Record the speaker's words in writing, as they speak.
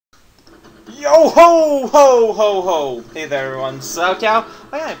Yo ho ho ho ho! Hey there everyone, SoCal.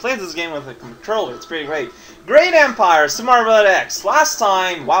 Oh yeah, I played this game with a controller, it's pretty great. Great Empire, Super Mario X. Last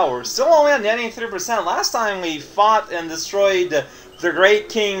time, wow, we're still only at 93%. Last time we fought and destroyed the Great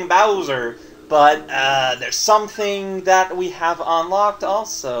King Bowser. But there's something that we have unlocked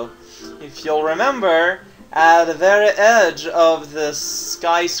also. If you'll remember, at the very edge of the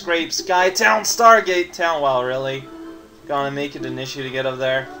Sky Town, Stargate Town, wow really? Gonna make it an issue to get up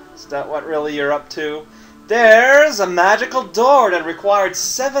there? Is that what really you're up to? There's a magical door that required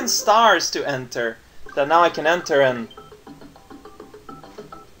 7 stars to enter. That now I can enter and...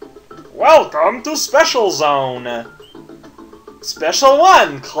 Welcome to Special Zone! Special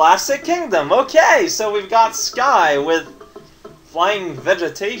 1! Classic Kingdom! Okay, so we've got Sky with flying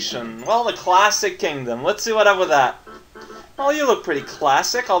vegetation. Well, the Classic Kingdom. Let's see what up with that. Well, you look pretty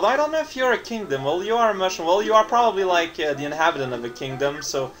classic, although I don't know if you're a kingdom. Well, you are a mushroom. Well, you are probably like the inhabitant of a kingdom,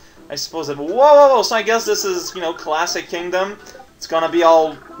 so I suppose that... Whoa! So I guess this is, you know, Classic Kingdom. It's gonna be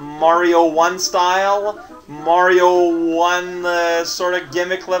all Mario 1 style. Mario 1 sort of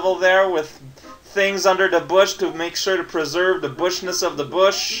gimmick level there with things under the bush to make sure to preserve the bushness of the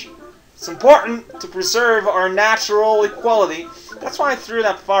bush. It's important to preserve our natural equality. That's why I threw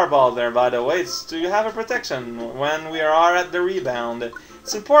that fireball there, by the way. It's to have a protection when we are at the rebound.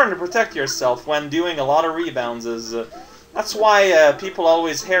 It's important to protect yourself when doing a lot of rebounds. That's why people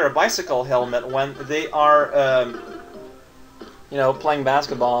always wear a bicycle helmet when they are, you know, playing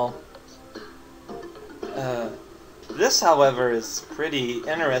basketball. This, however, is pretty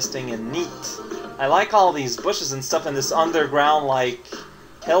interesting and neat. I like all these bushes and stuff in this underground, like,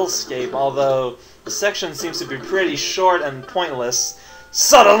 hellscape, although the section seems to be pretty short and pointless.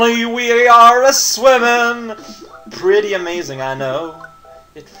 Suddenly we are a-swimming! Pretty amazing, I know.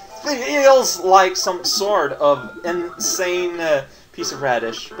 It feels like some sort of insane piece of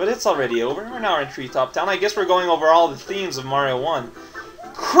radish, but it's already over. We're now in Treetop Town. I guess we're going over all the themes of Mario 1.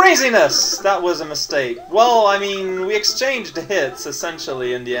 Craziness! That was a mistake. Well, I mean, we exchanged hits,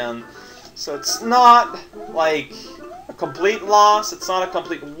 essentially, in the end. So it's not, like, a complete loss. It's not a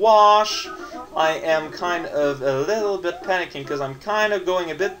complete wash. I am kind of a little bit panicking because I'm kind of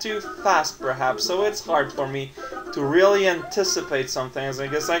going a bit too fast, perhaps. So it's hard for me to really anticipate something. I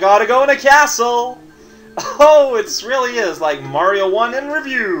guess I gotta go in a castle! Oh, it really is like Mario 1 in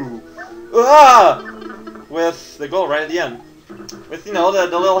review! Ah! With the goal right at the end. With, you know,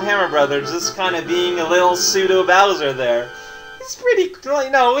 the little Hammer Brothers just kind of being a little pseudo Bowser there. It's pretty, you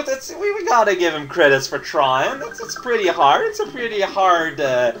know, we gotta give him credits for trying. It's pretty hard. It's a pretty hard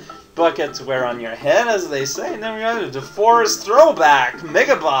bucket to wear on your head, as they say. And then we got the forest throwback,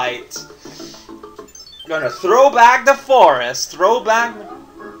 Megabyte. Gonna throw back the forest. Throw back...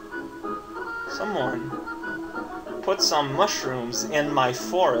 Someone put some mushrooms in my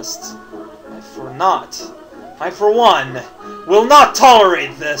forest. I for one will not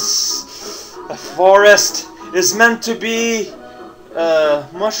tolerate this. The forest is meant to be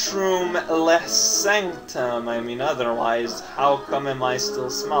mushroom-less sanctum. I mean, otherwise, how come am I still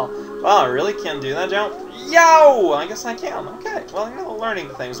small? Wow, I really can't do that jump? Yo! I guess I can. Okay. Well, you know, learning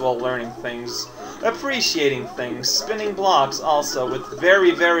things while learning things. Appreciating things. Spinning blocks also with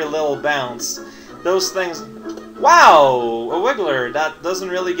very, very little bounce. Those things... Wow! A Wiggler that doesn't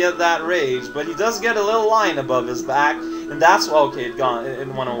really get that rage, but he does get a little line above his back, and that's... Okay, it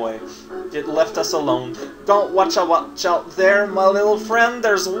went away. It left us alone. Don't watch out there, my little friend.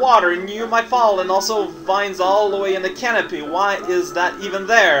 There's water and you might fall, and also vines all the way in the canopy. Why is that even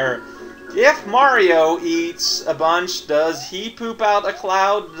there? If Mario eats a bunch, does he poop out a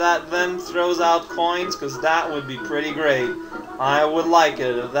cloud that then throws out coins? Because that would be pretty great. I would like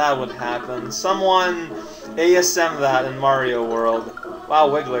it if that would happen. Someone ASM that in Mario World. Wow,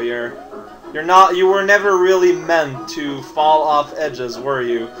 Wiggler, you were never really meant to fall off edges, were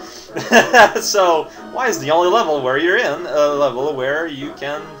you? So, why is the only level where you're in a level where you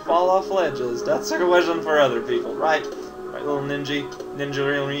can fall off ledges? That's a question for other people, right? Right, little ninja.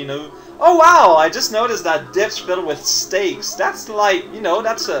 Oh wow! I just noticed that ditch filled with stakes. That's like, you know,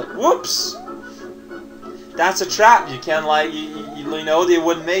 that's a whoops. That's a trap. You can like, you know, they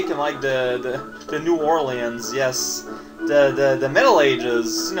would make in like the New Orleans. Yes, the Middle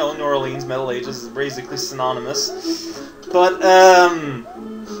Ages. You know, New Orleans Middle Ages is basically synonymous. But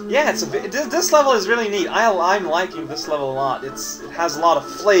yeah, this level is really neat. I'm liking this level a lot. It has a lot of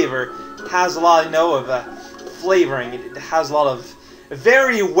flavor. It has a lot, you know, of flavoring. It has a lot of a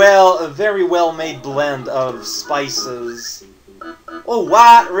very well made blend of spices. Oh,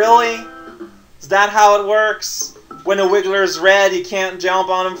 what? Really? Is that how it works? When a Wiggler's red, you can't jump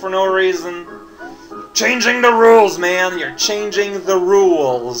on him for no reason? Changing the rules, man. You're changing the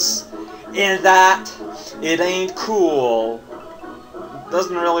rules. and that it ain't cool.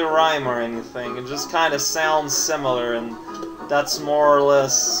 Doesn't really rhyme or anything, it just kind of sounds similar, and that's more or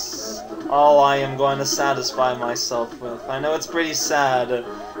less all I am going to satisfy myself with. I know it's pretty sad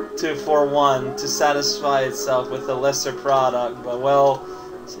for one to satisfy itself with a lesser product, but well,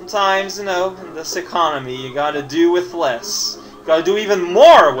 sometimes, you know, in this economy, you gotta do with less. You gotta do even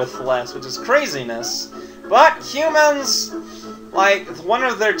more with less, which is craziness. But humans, like, one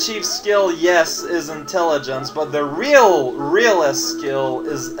of their chief skill, yes, is intelligence, but their realest skill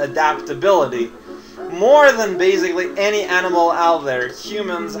is adaptability. More than basically any animal out there,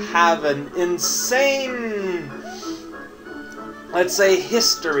 humans have an insane, let's say,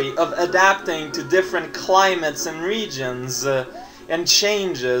 history of adapting to different climates and regions and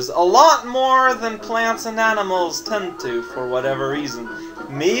changes. A lot more than plants and animals tend to, for whatever reason.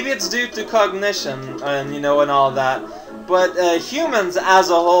 Maybe it's due to cognition and, you know, and all that. But humans as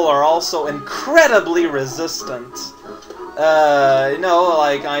a whole are also incredibly resistant. You know,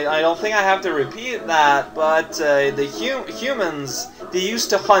 like, I don't think I have to repeat that, but the humans, they used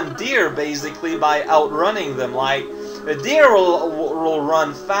to hunt deer basically by outrunning them. Like, a deer will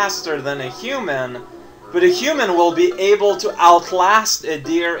run faster than a human, but a human will be able to outlast a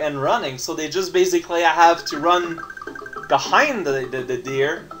deer in running, so they just basically have to run behind the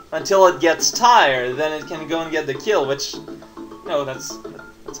deer until it gets tired, then it can go and get the kill, which, you know, that's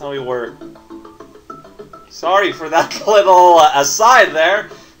how we work. Sorry for that little aside there,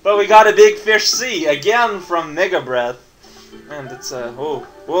 but we got a big fish C, again from Mega Breath. And it's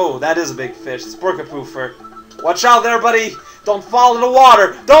whoa, that is a big fish, it's Porcupoofer. Watch out there, buddy, don't fall in the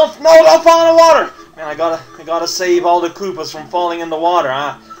water, don't fall in the water! Man, I gotta save all the Koopas from falling in the water,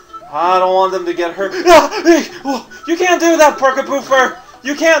 huh? I don't want them to get hurt. You can't do that, Porcupoofer!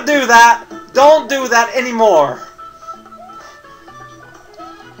 You can't do that! Don't do that anymore!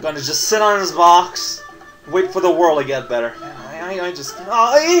 I'm gonna just sit on his box, wait for the world to get better. I just...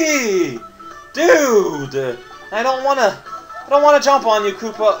 Hey! Dude! I don't wanna jump on you,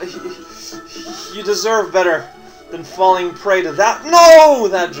 Koopa. You deserve better than falling prey to that. No!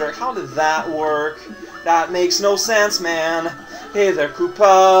 That jerk. How did that work? That makes no sense, man. Hey there,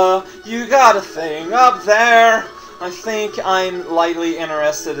 Koopa. You got a thing up there. I think I'm lightly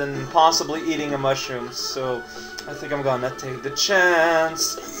interested in possibly eating a mushroom, so I think I'm gonna take the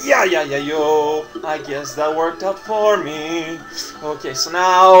chance. Yeah, yo. I guess that worked out for me. Okay, so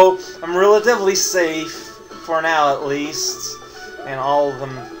now I'm relatively safe, for now at least. And all of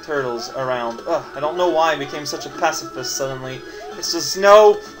them turtles around. Ugh, I don't know why I became such a pacifist suddenly. It's just, you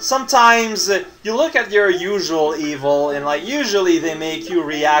know, sometimes you look at your usual evil, and like, usually they make you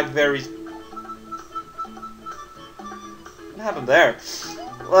react very... What happened there?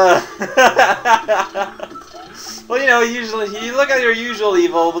 Well, you know, usually, you look at your usual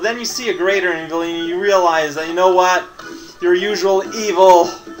evil, but then you see a greater evil, and you realize that, you know what? Your usual evil,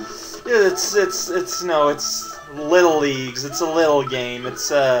 it's little leagues, it's a little game, it's,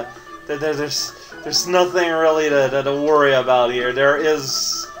 there's nothing really to worry about here. There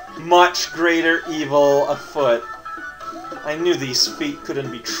is much greater evil afoot. I knew these feet couldn't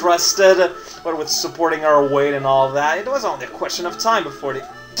be trusted, but with supporting our weight and all that, it was only a question of time before they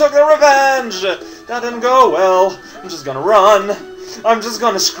took their revenge! That didn't go well. I'm just gonna run. I'm just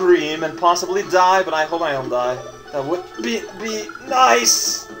gonna scream and possibly die, but I hope I don't die. That would be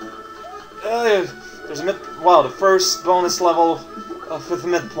nice! There's wow, the first bonus level with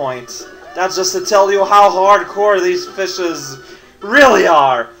midpoint. That's just to tell you how hardcore these fishes really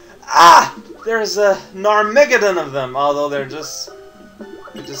are. Ah! There's an Armageddon of them, although they're just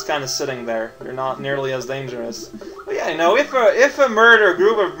kind of sitting there. They're not nearly as dangerous. But yeah, you know, if a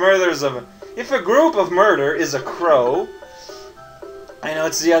group of murder is a crow, I know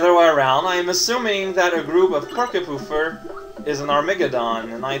it's the other way around. I'm assuming that a group of Porcupoofer is an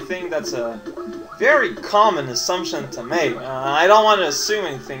Armageddon, and I think that's a very common assumption to make. I don't want to assume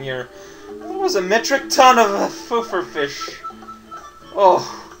anything here. What was a metric ton of foofer fish? Oh,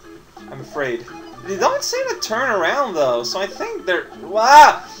 I'm afraid. They don't seem to turn around though, so I think they're...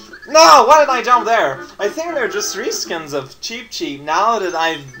 Ah! No! Why did I jump there? I think they're just reskins of Cheep. Now that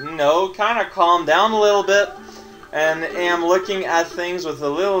I've, you know, kind of calmed down a little bit and am looking at things with a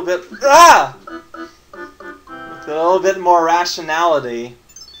little bit... Ah! With a little bit more rationality.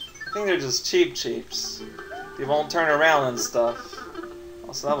 I think they're just Cheeps. They won't turn around and stuff.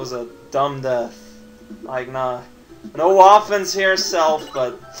 Also, that was a dumb death. Like, nah. No offense here, Self,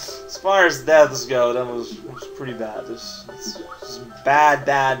 but as far as deaths go, that was pretty bad. It's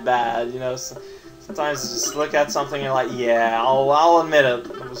bad, you know. Sometimes you just look at something and you're like, yeah, I'll admit it.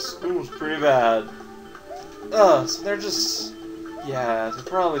 It was pretty bad. So they're just Yeah, they're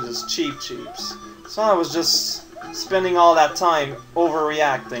probably just cheaps. So I was just spending all that time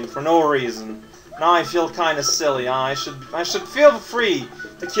overreacting for no reason. Now I feel kind of silly. I should feel free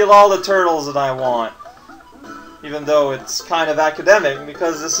to kill all the turtles that I want. Even though it's kind of academic,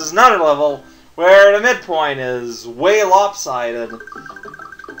 because this is another level where the midpoint is way lopsided.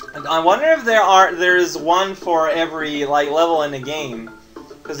 And I wonder if there is one for every level in the game,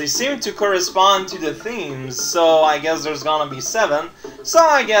 because they seem to correspond to the themes. So I guess there's gonna be 7. So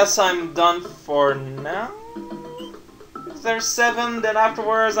I guess I'm done for now. If there's 7, then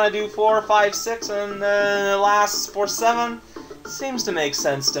afterwards I do 4, 5, 6, and lasts for 7. Seems to make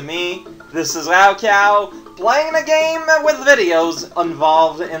sense to me. This is Cow playing a game with videos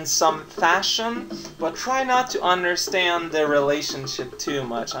involved in some fashion, but try not to understand the relationship too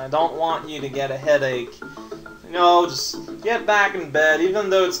much. I don't want you to get a headache. You know, just get back in bed, even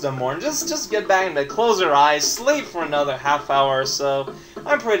though it's the morning. Just get back in bed, close your eyes, sleep for another half hour or so.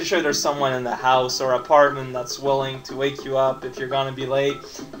 I'm pretty sure there's someone in the house or apartment that's willing to wake you up if you're gonna be late,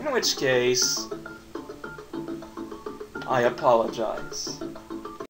 in which case I apologize.